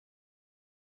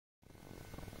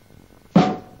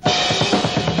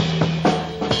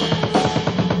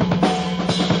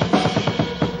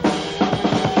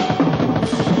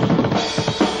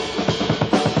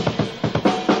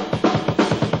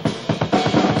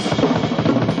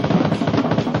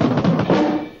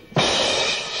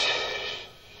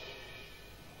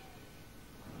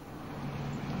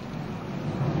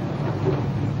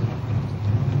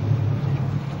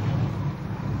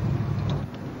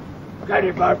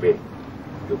Barbie.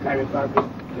 You carry Barbie.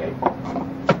 Okay.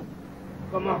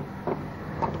 Come on.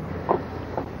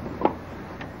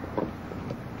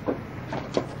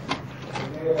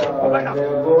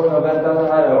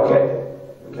 Okay.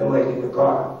 You can wait in the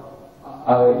car.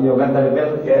 You vänta the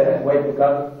bill? Yeah. Wait the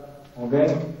car. Okay.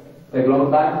 Take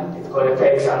long time? It's gonna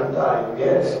take some time,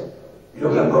 yes. You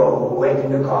can go wait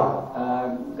in the car.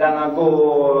 Can I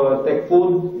go take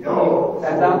food? No.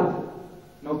 Santa?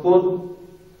 No food?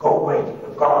 Go wait in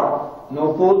the car.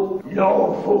 No food?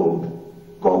 No food.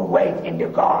 Go wait in the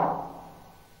car.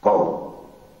 Go.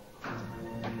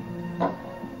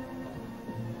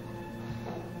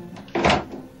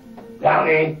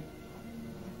 Brownie.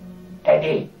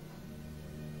 Eddie.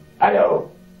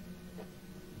 Hello.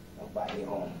 Nobody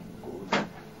home.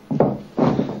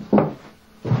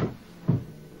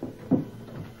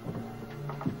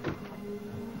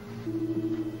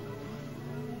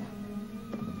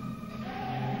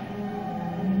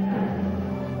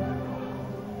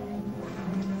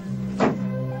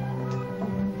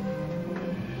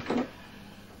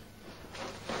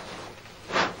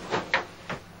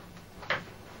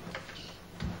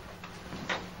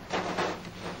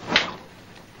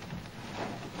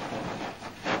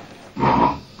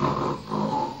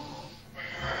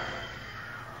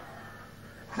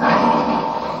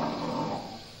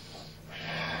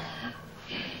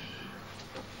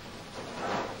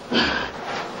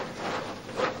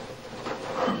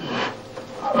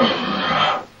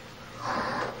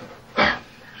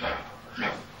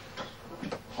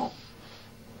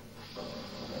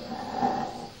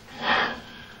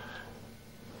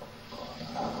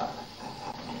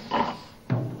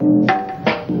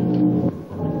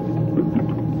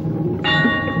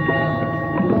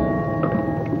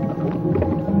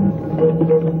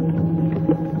 Good.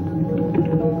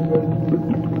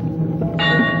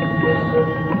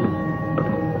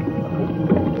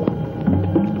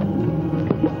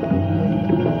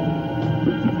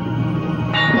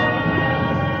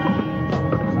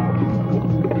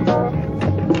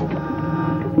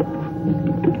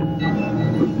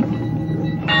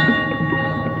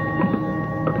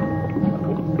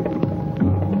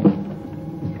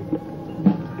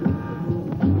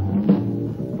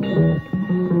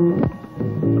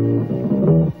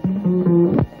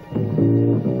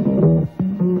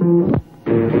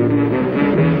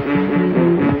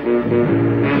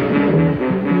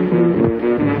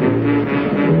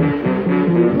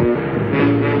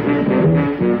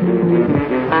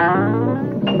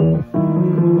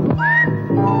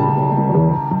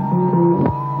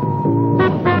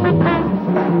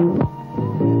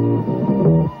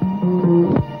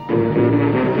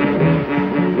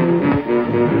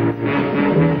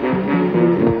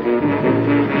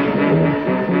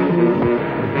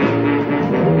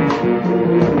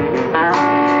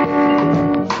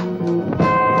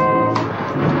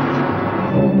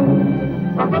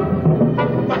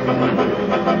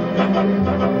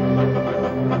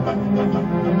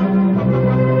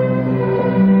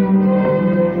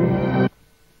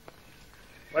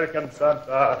 Welcome,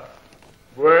 Santa.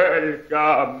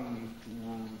 Welcome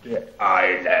to the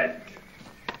island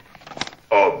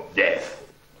of death.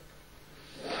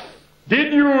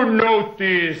 Did you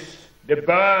notice the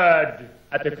bird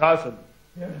at the castle?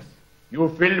 Yes. You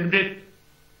filmed it?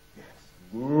 Yes.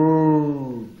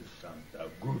 Good, Santa,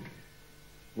 good.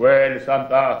 Well,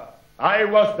 Santa, I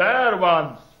was there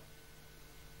once.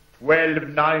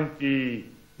 1290,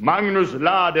 Magnus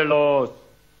Ladulås.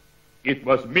 It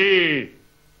was me,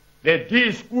 the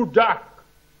disco duck.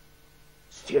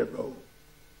 0.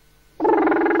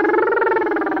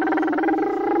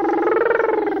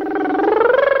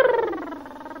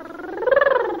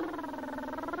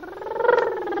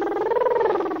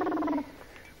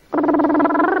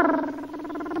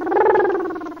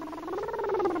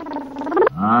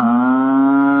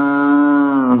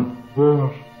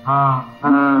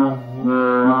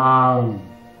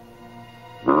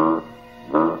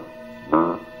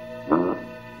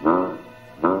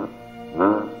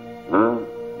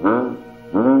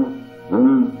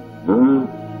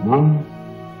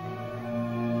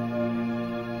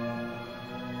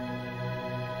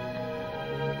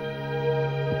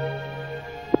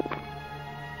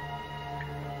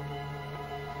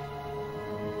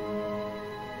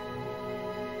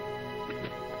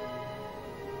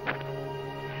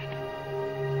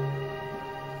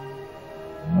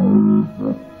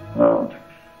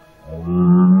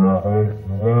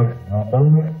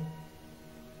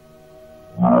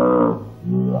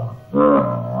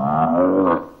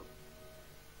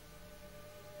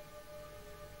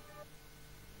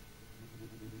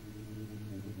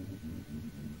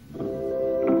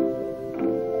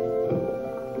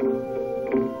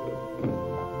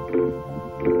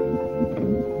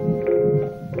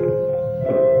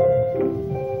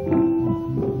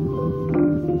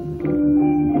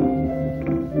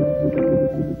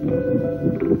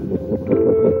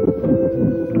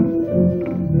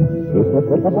 Where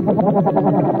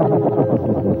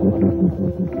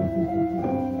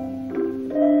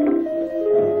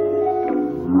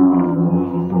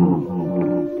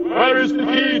is the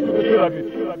key to the pyramid?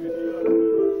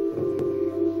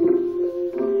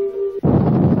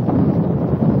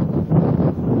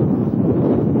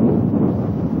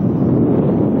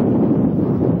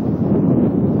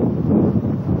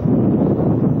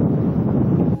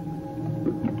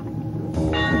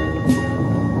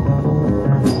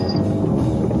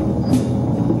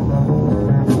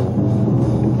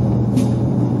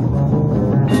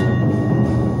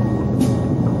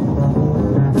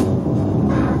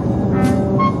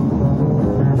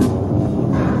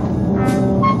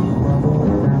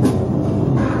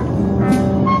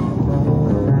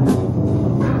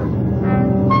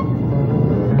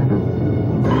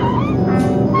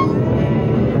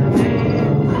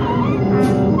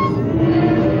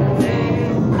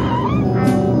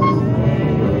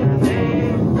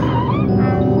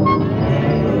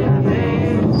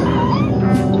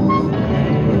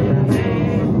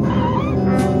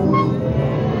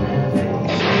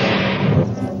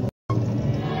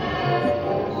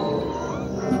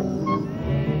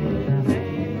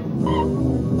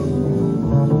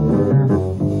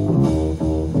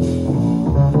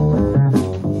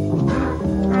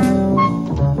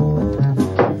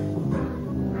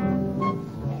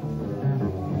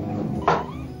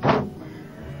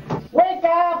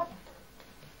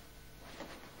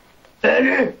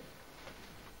 Eddie?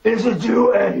 Is it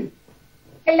you, Eddie?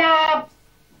 Klapp!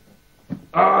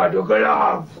 Ah, du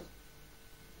glaubst.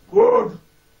 Gut.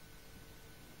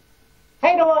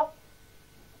 Hej då!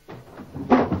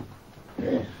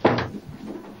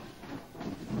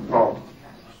 Oh.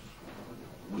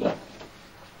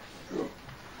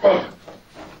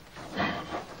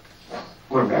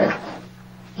 We're back.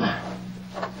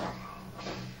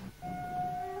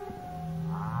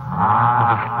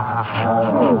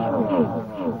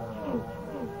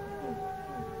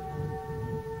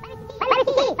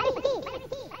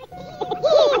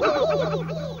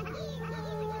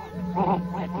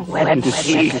 When to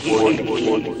see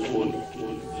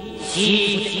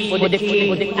for the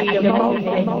key at the moment.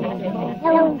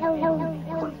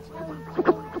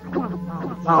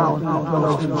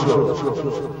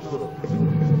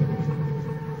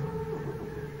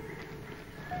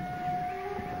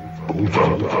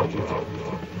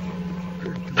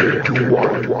 Take you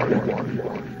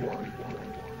one.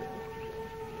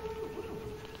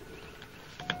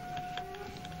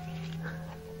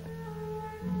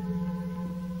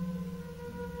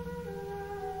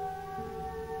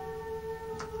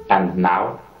 And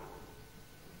now?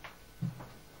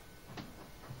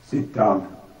 Sit down.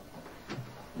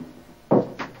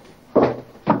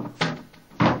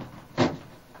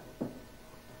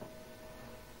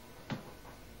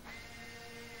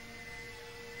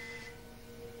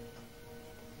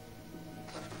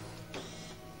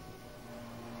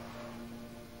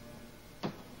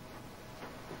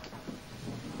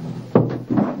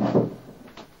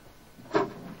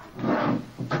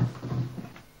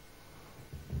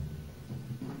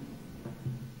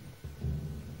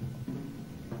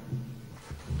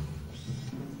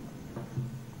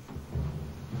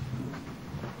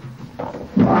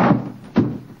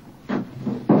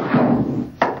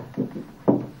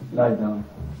 Lie down.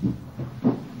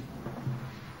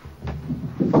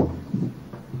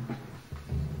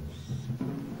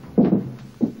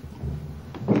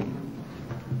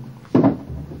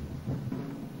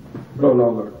 Roll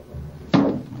over.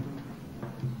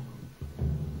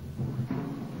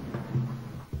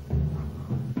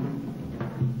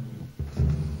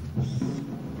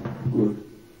 Good.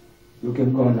 You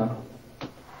can go now.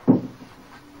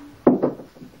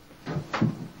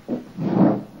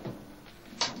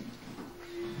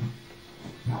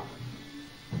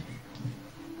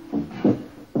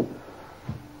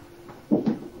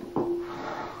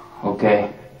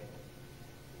 Okay.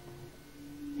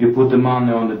 You put the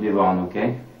money on the divan,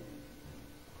 okay?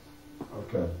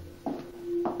 Okay.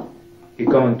 He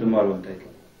coming tomorrow and take it.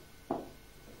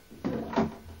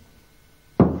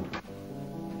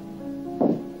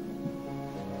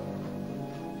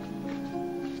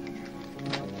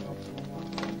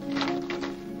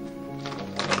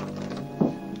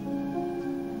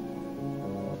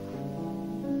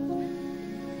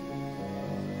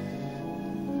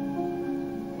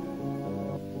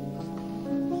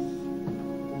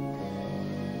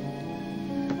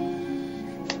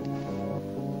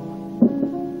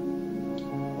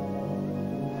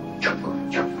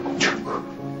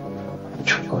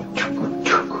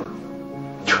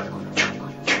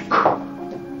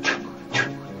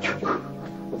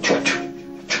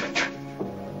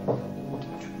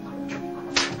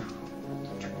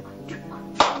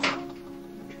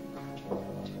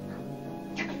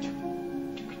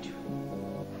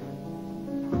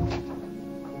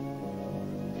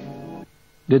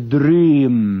 The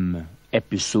dream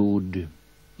episode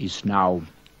is now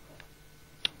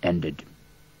ended.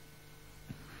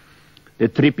 The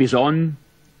trip is on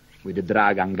with the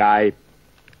Dragan guy.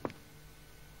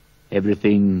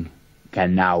 Everything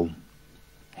can now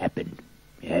happen.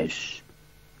 Yes.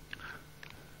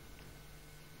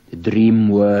 The dream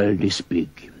world is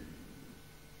big.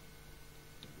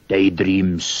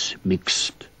 Daydreams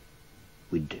mixed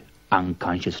with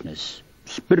unconsciousness,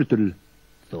 spiritual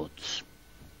thoughts.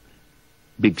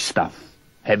 Big stuff,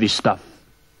 heavy stuff.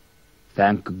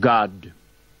 Thank God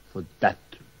for that.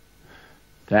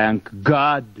 Thank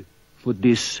God for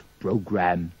this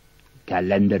program,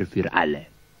 Kalender för Alle.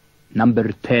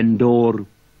 Number 10 door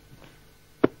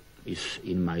is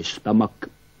in my stomach.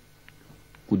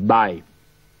 Goodbye.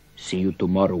 See you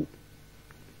tomorrow.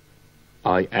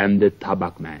 I am the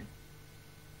Tabak Man.